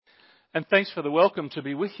And thanks for the welcome to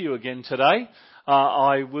be with you again today.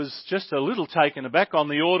 I was just a little taken aback on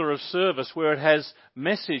the order of service where it has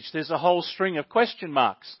message. There's a whole string of question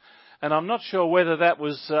marks. And I'm not sure whether that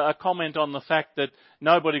was a comment on the fact that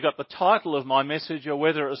nobody got the title of my message or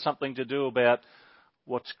whether it was something to do about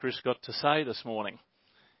what's Chris got to say this morning.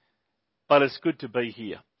 But it's good to be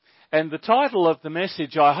here. And the title of the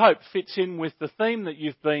message, I hope, fits in with the theme that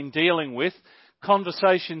you've been dealing with,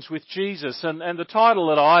 Conversations with Jesus. And the title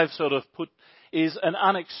that I've sort of put is An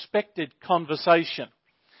Unexpected Conversation.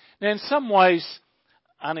 Now, in some ways,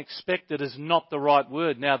 unexpected is not the right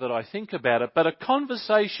word now that I think about it, but a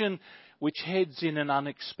conversation which heads in an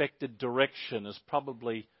unexpected direction is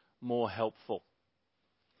probably more helpful.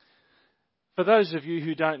 For those of you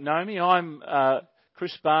who don't know me, I'm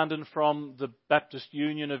Chris Barnden from the Baptist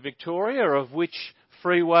Union of Victoria, of which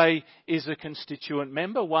Freeway is a constituent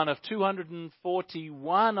member, one of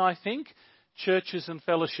 241, I think, churches and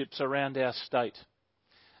fellowships around our state.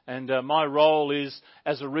 And my role is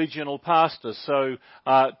as a regional pastor, so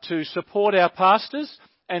to support our pastors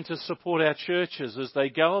and to support our churches as they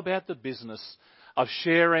go about the business of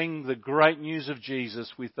sharing the great news of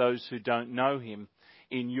Jesus with those who don't know him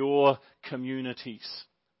in your communities,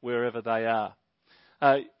 wherever they are.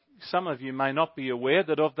 Some of you may not be aware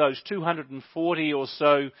that of those 240 or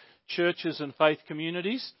so churches and faith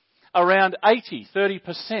communities, around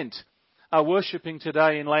 30% are worshipping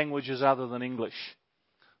today in languages other than English.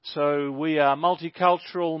 So we are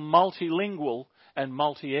multicultural, multilingual and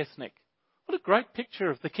multi-ethnic. What a great picture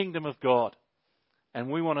of the kingdom of God.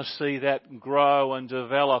 And we want to see that grow and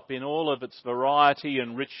develop in all of its variety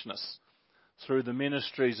and richness through the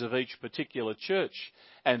ministries of each particular church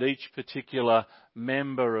and each particular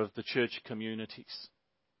member of the church communities.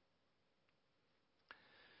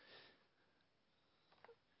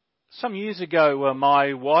 Some years ago,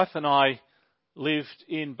 my wife and I lived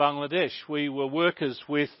in Bangladesh. We were workers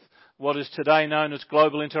with what is today known as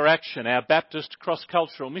Global Interaction, our Baptist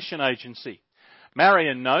cross-cultural mission agency.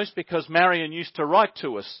 Marion knows because Marion used to write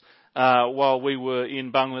to us while we were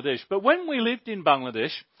in Bangladesh. But when we lived in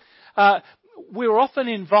Bangladesh, we were often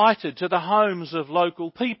invited to the homes of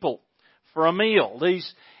local people for a meal.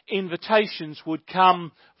 These invitations would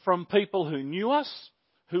come from people who knew us,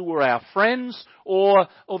 who were our friends, or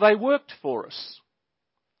they worked for us.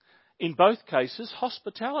 In both cases,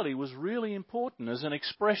 hospitality was really important as an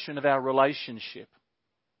expression of our relationship.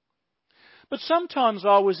 But sometimes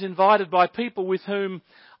I was invited by people with whom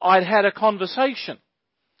I'd had a conversation,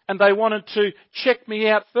 and they wanted to check me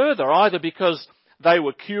out further, either because they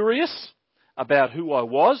were curious about who I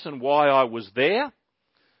was and why I was there,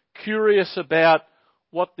 curious about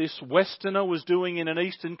what this Westerner was doing in an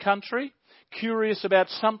Eastern country, curious about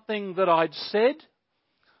something that I'd said,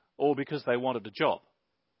 or because they wanted a job.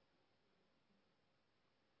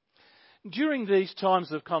 During these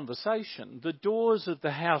times of conversation, the doors of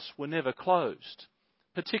the house were never closed.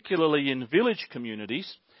 Particularly in village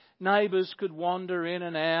communities, neighbours could wander in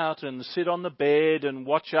and out and sit on the bed and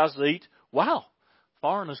watch us eat. Wow!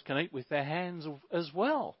 Foreigners can eat with their hands as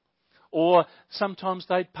well. Or sometimes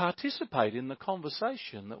they'd participate in the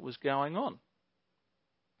conversation that was going on.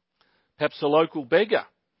 Perhaps a local beggar,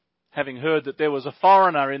 having heard that there was a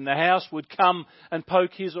foreigner in the house, would come and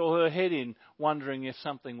poke his or her head in, wondering if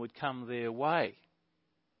something would come their way.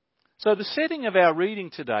 So the setting of our reading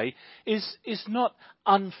today is not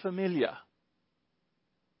unfamiliar.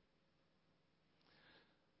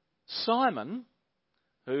 Simon,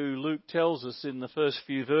 who Luke tells us in the first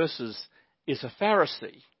few verses is a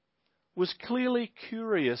Pharisee, was clearly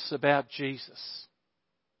curious about Jesus.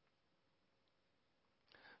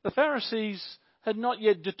 The Pharisees had not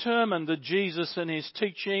yet determined that Jesus and his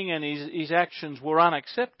teaching and his actions were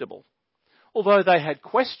unacceptable, although they had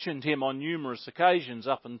questioned him on numerous occasions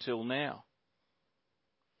up until now.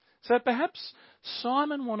 So perhaps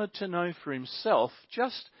Simon wanted to know for himself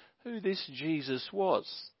just who this Jesus was.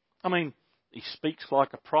 I mean, he speaks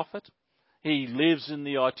like a prophet. He lives in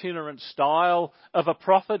the itinerant style of a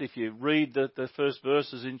prophet, if you read the first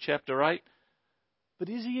verses in chapter 8. But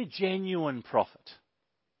is he a genuine prophet?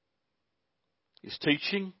 His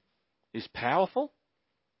teaching is powerful,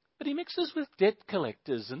 but he mixes with debt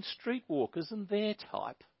collectors and streetwalkers and their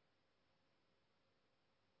type.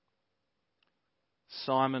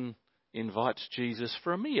 Simon invites Jesus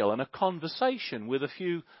for a meal and a conversation with a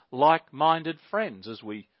few like-minded friends, as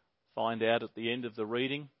we find out at the end of the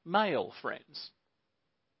reading, male friends.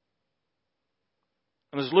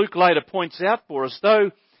 And as Luke later points out for us,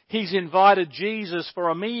 though he's invited Jesus for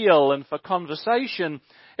a meal and for conversation,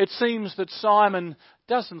 it seems that Simon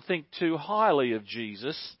doesn't think too highly of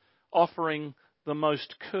Jesus, offering the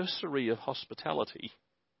most cursory of hospitality.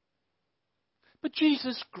 But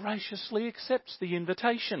Jesus graciously accepts the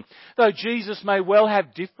invitation. Though Jesus may well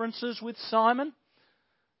have differences with Simon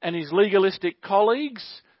and his legalistic colleagues,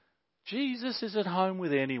 Jesus is at home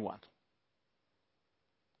with anyone.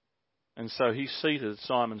 And so he's seated at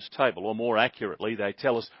Simon's table, or more accurately, they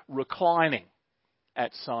tell us, reclining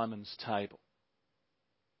at Simon's table.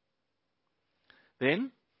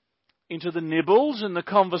 Then, into the nibbles and the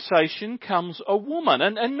conversation comes a woman,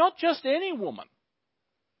 and not just any woman.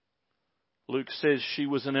 Luke says she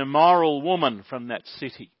was an immoral woman from that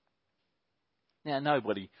city. Now,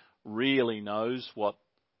 nobody really knows what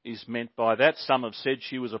is meant by that. Some have said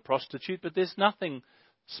she was a prostitute, but there's nothing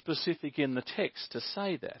specific in the text to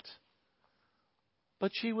say that.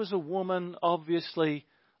 But she was a woman, obviously,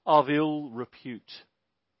 of ill repute.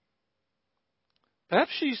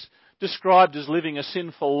 Perhaps she's described as living a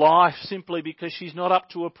sinful life simply because she's not up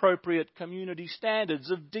to appropriate community standards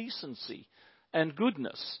of decency and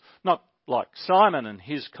goodness. Not like Simon and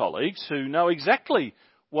his colleagues, who know exactly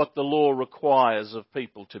what the law requires of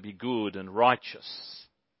people to be good and righteous.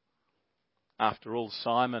 After all,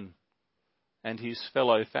 Simon and his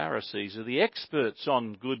fellow Pharisees are the experts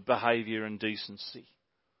on good behaviour and decency.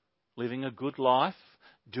 Living a good life,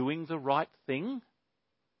 doing the right thing.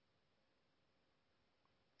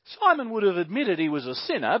 Simon would have admitted he was a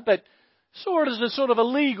sinner, but saw it as a sort of a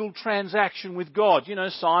legal transaction with God. You know,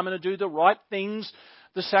 Simon would do the right things,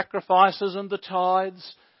 the sacrifices and the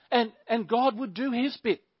tithes, and God would do his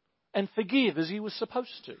bit and forgive as he was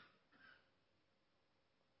supposed to.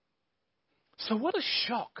 So what a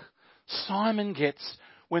shock Simon gets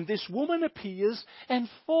when this woman appears and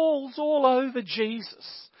falls all over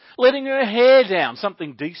Jesus, letting her hair down,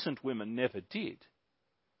 something decent women never did,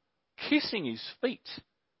 kissing his feet.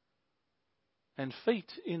 And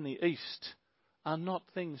feet in the East are not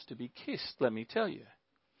things to be kissed, let me tell you.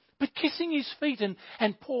 But kissing his feet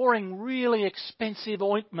and pouring really expensive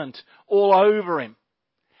ointment all over him.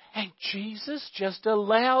 And Jesus just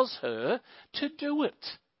allows her to do it.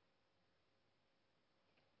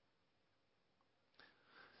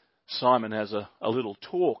 Simon has a little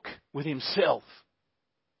talk with himself,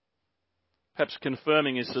 perhaps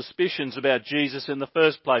confirming his suspicions about Jesus in the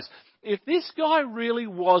first place. If this guy really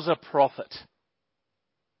was a prophet,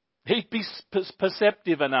 he'd be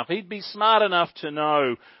perceptive enough, he'd be smart enough to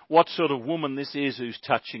know what sort of woman this is who's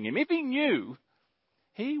touching him. If he knew,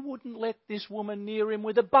 he wouldn't let this woman near him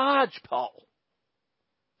with a barge pole,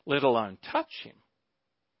 let alone touch him.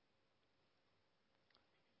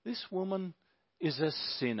 This woman is a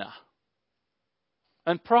sinner.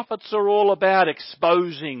 And prophets are all about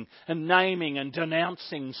exposing and naming and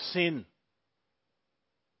denouncing sin.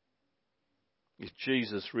 If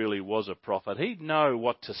Jesus really was a prophet, he'd know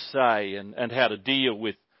what to say and how to deal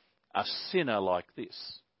with a sinner like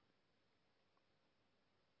this.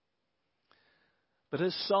 But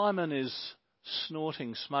as Simon is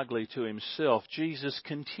snorting smugly to himself, Jesus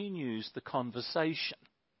continues the conversation,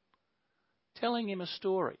 telling him a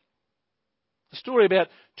story. A story about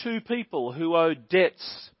two people who owed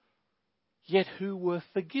debts, yet who were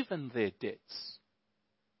forgiven their debts.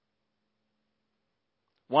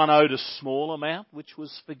 One owed a small amount, which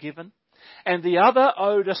was forgiven, and the other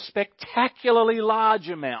owed a spectacularly large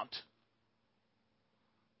amount,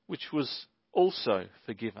 which was also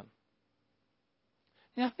forgiven.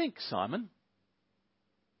 Now think, Simon,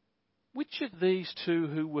 which of these two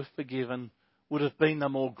who were forgiven would have been the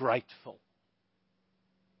more grateful?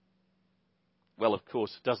 Well, of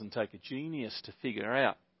course, it doesn't take a genius to figure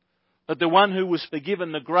out that the one who was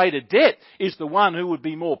forgiven the greater debt is the one who would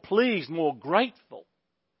be more pleased, more grateful.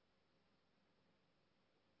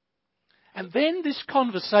 And then this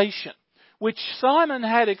conversation, which Simon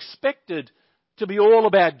had expected to be all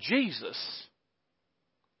about Jesus,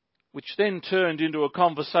 which then turned into a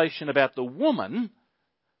conversation about the woman,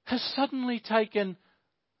 has suddenly taken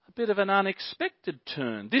a bit of an unexpected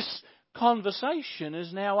turn. This conversation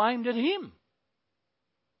is now aimed at him.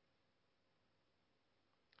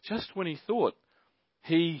 Just when he thought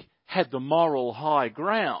he had the moral high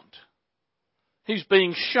ground, he's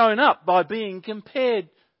being shown up by being compared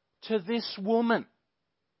to this woman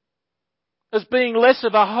as being less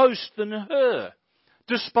of a host than her,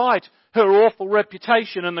 despite her awful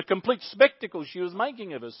reputation and the complete spectacle she was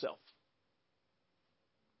making of herself.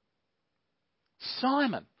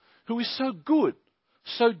 Simon, who is so good,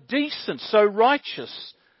 so decent, so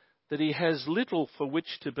righteous, that he has little for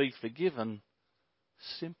which to be forgiven,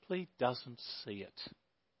 simply doesn't see it.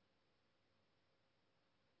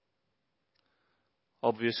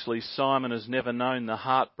 Obviously, Simon has never known the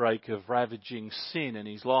heartbreak of ravaging sin in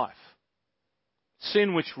his life.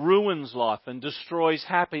 Sin which ruins life and destroys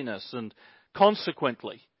happiness and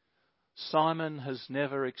consequently Simon has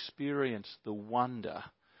never experienced the wonder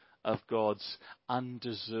of God's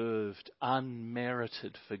undeserved,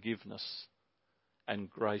 unmerited forgiveness and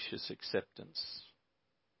gracious acceptance.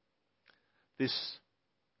 This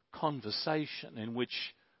conversation in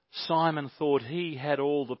which Simon thought he had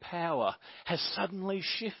all the power has suddenly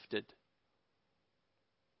shifted.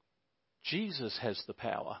 Jesus has the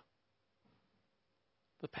power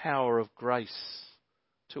of grace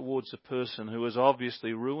towards a person who has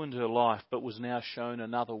obviously ruined her life but was now shown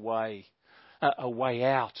another way, a way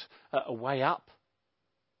out, a way up.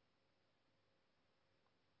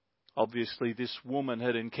 Obviously, this woman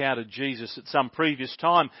had encountered Jesus at some previous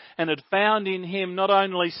time and had found in him not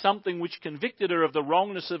only something which convicted her of the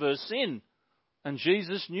wrongness of her sin, and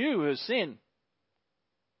Jesus knew her sin,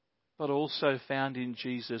 but also found in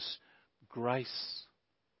Jesus grace,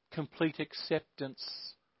 complete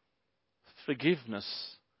acceptance,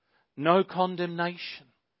 forgiveness, no condemnation,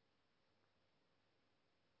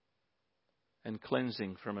 and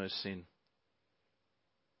cleansing from her sin.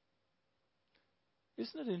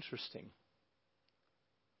 Isn't it interesting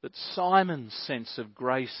that Simon's sense of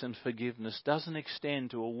grace and forgiveness doesn't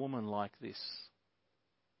extend to a woman like this?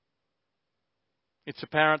 It's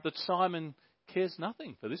apparent that Simon cares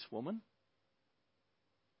nothing for this woman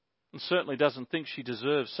and certainly doesn't think she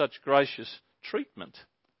deserves such gracious treatment.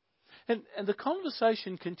 And the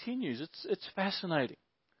conversation continues. It's fascinating.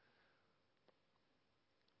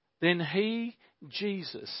 Then he,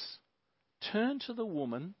 Jesus, turned to the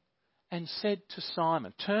woman and said to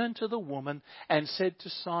Simon,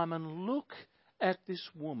 look at this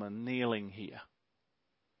woman kneeling here.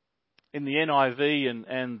 In the NIV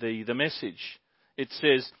and the Message, it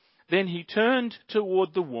says, then he turned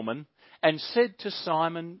toward the woman and said to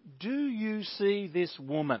Simon, do you see this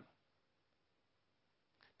woman?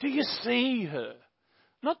 Do you see her?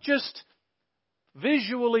 Not just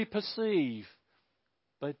visually perceive,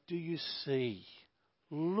 but do you see?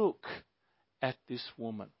 Look at this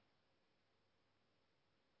woman.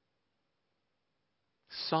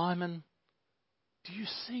 Simon, do you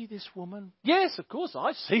see this woman? Yes, of course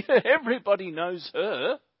I see her. Everybody knows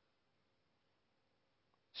her.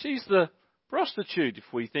 She's the prostitute, if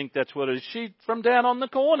we think that's what it is. She's from down on the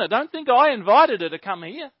corner. Don't think I invited her to come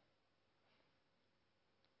here.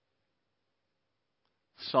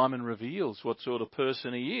 Simon reveals what sort of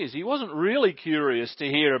person he is. He wasn't really curious to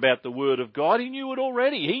hear about the Word of God. He knew it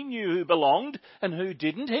already. He knew who belonged and who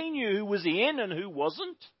didn't. He knew who was in and who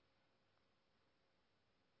wasn't.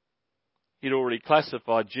 He'd already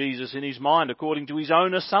classified Jesus in his mind according to his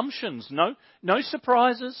own assumptions. No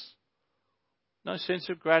surprises, no sense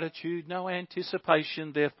of gratitude, no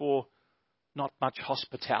anticipation, therefore not much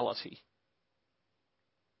hospitality.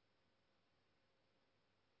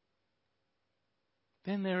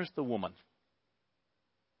 Then there is the woman.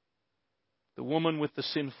 The woman with the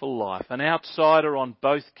sinful life, an outsider on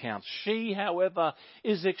both counts. She, however,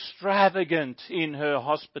 is extravagant in her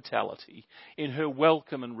hospitality, in her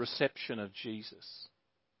welcome and reception of Jesus.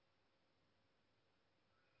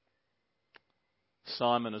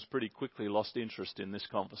 Simon has pretty quickly lost interest in this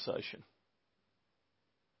conversation.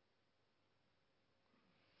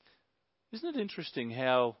 Isn't it interesting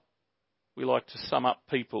how we like to sum up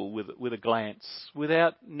people with a glance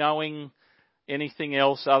without knowing anything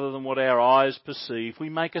else other than what our eyes perceive? We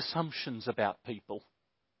make assumptions about people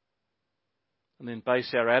and then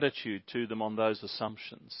base our attitude to them on those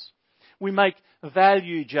assumptions. We make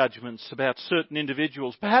value judgments about certain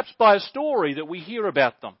individuals, perhaps by a story that we hear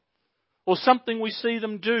about them, or something we see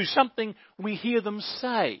them do, something we hear them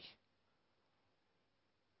say,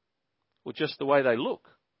 or just the way they look.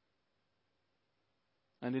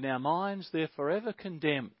 And in our minds, they're forever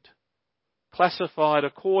condemned, classified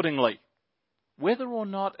accordingly, whether or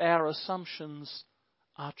not our assumptions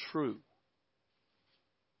are true.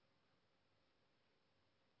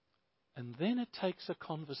 And then it takes a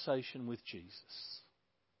conversation with Jesus.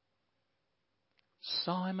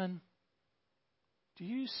 Simon, do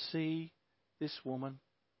you see this woman?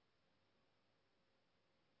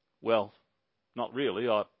 Well, not really.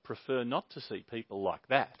 I prefer not to see people like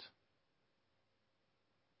that,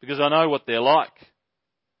 because I know what they're like.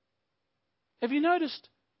 Have you noticed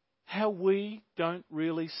how we don't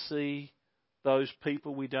really see those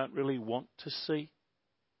people we don't really want to see?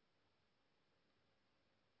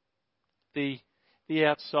 The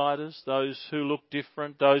outsiders, those who look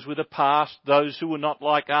different, those with a past, those who are not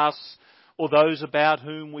like us, or those about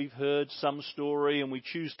whom we've heard some story and we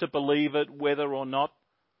choose to believe it whether or not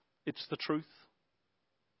it's the truth.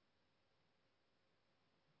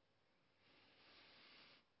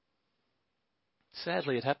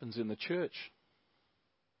 Sadly, it happens in the church.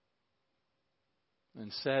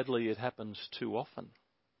 And sadly, it happens too often.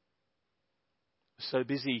 We're so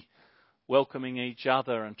busy welcoming each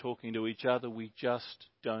other and talking to each other, we just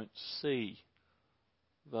don't see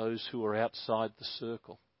those who are outside the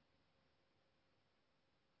circle.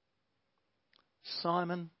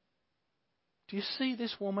 Simon, do you see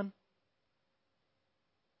this woman?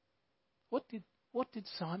 What did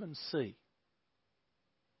Simon see?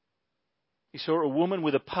 He saw a woman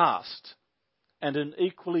with a past and an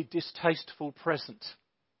equally distasteful present.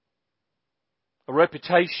 A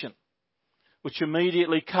reputation which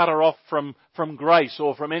immediately cut her off from grace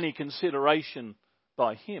or from any consideration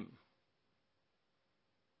by him.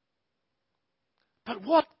 But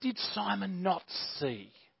what did Simon not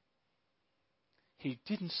see? He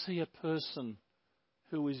didn't see a person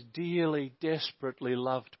who is dearly, desperately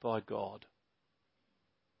loved by God,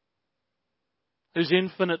 who's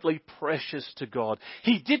infinitely precious to God.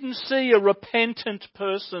 He didn't see a repentant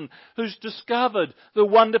person who's discovered the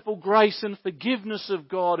wonderful grace and forgiveness of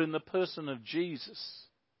God in the person of Jesus,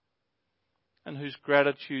 and whose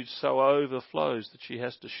gratitude so overflows that she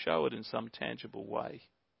has to show it in some tangible way.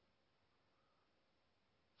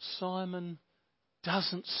 Simon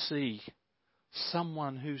doesn't see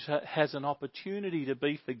someone who has an opportunity to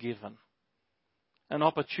be forgiven, an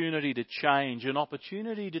opportunity to change, an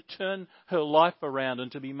opportunity to turn her life around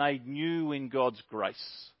and to be made new in God's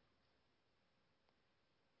grace.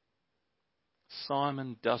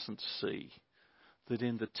 Simon doesn't see that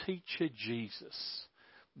in the teacher Jesus,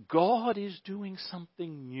 God is doing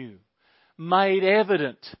something new, made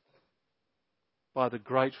evident by the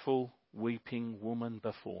grateful, weeping woman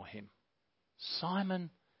before him. Simon,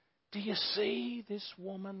 do you see this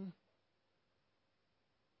woman?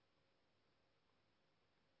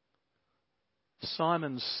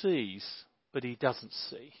 Simon sees, but he doesn't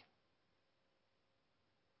see.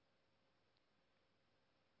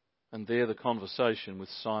 And there the conversation with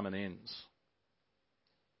Simon ends.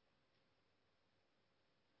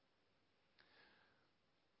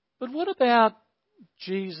 But what about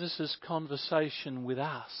Jesus' conversation with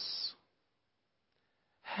us?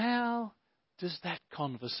 How does that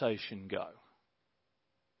conversation go?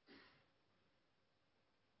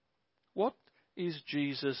 What is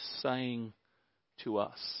Jesus saying to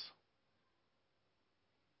us?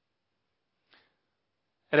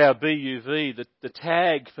 At our BUV, the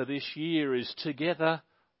tag for this year is Together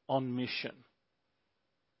on Mission.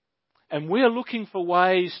 And we're looking for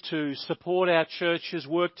ways to support our churches,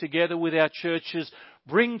 work together with our churches,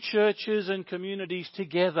 bring churches and communities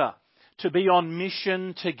together to be on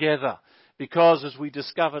mission together. Because, as we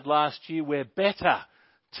discovered last year, we're better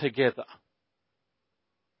together.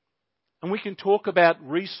 And we can talk about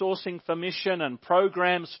resourcing for mission and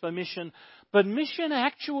programs for mission, but mission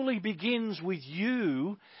actually begins with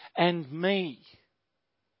you and me.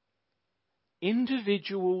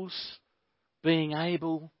 Individuals being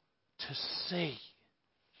able to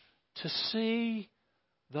see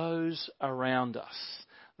those around us,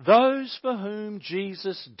 those for whom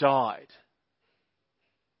Jesus died.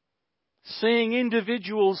 Seeing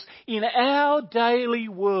individuals in our daily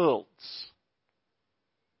worlds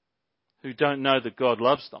who don't know that God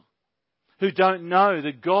loves them, who don't know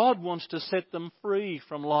that God wants to set them free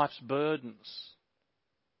from life's burdens.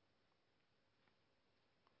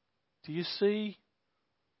 Do you see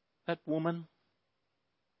that woman,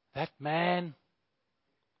 that man,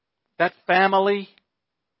 that family?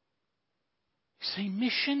 You see,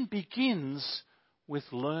 mission begins with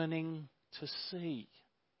learning to see.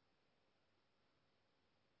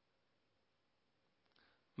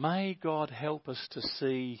 May God help us to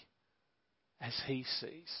see as He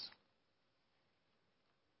sees.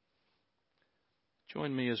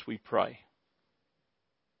 Join me as we pray.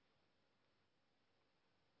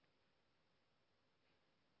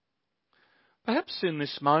 Perhaps in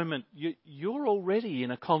this moment you're already in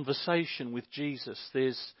a conversation with Jesus.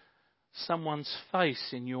 There's someone's face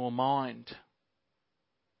in your mind,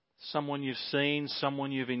 someone you've seen,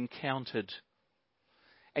 someone you've encountered.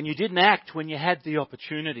 And you didn't act when you had the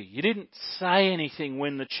opportunity. You didn't say anything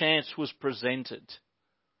when the chance was presented.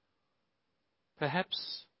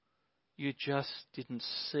 Perhaps you just didn't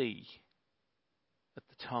see at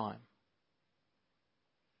the time.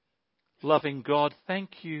 Loving God,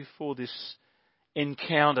 thank you for this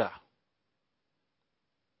encounter.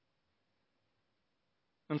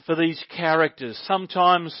 And for these characters.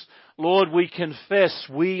 Sometimes, Lord, we confess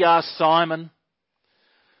we are Simon.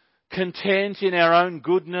 Content in our own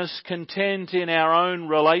goodness, content in our own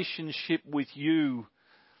relationship with you.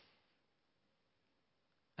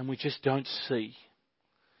 And we just don't see.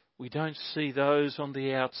 We don't see those on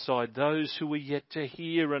the outside, those who are yet to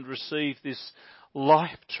hear and receive this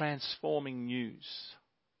life-transforming news.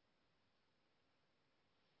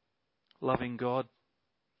 Loving God,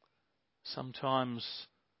 sometimes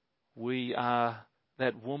we are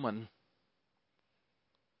that woman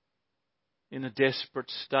in a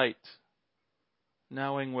desperate state,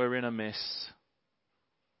 knowing we're in a mess,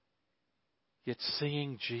 yet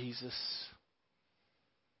seeing Jesus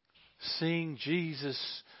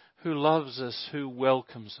who loves us, who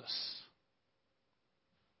welcomes us,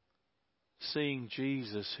 seeing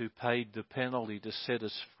Jesus who paid the penalty to set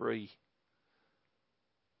us free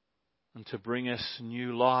and to bring us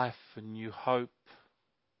new life and new hope.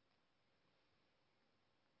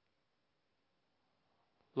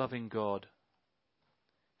 Loving God,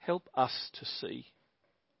 help us to see.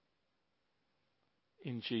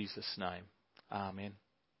 In Jesus' name, amen.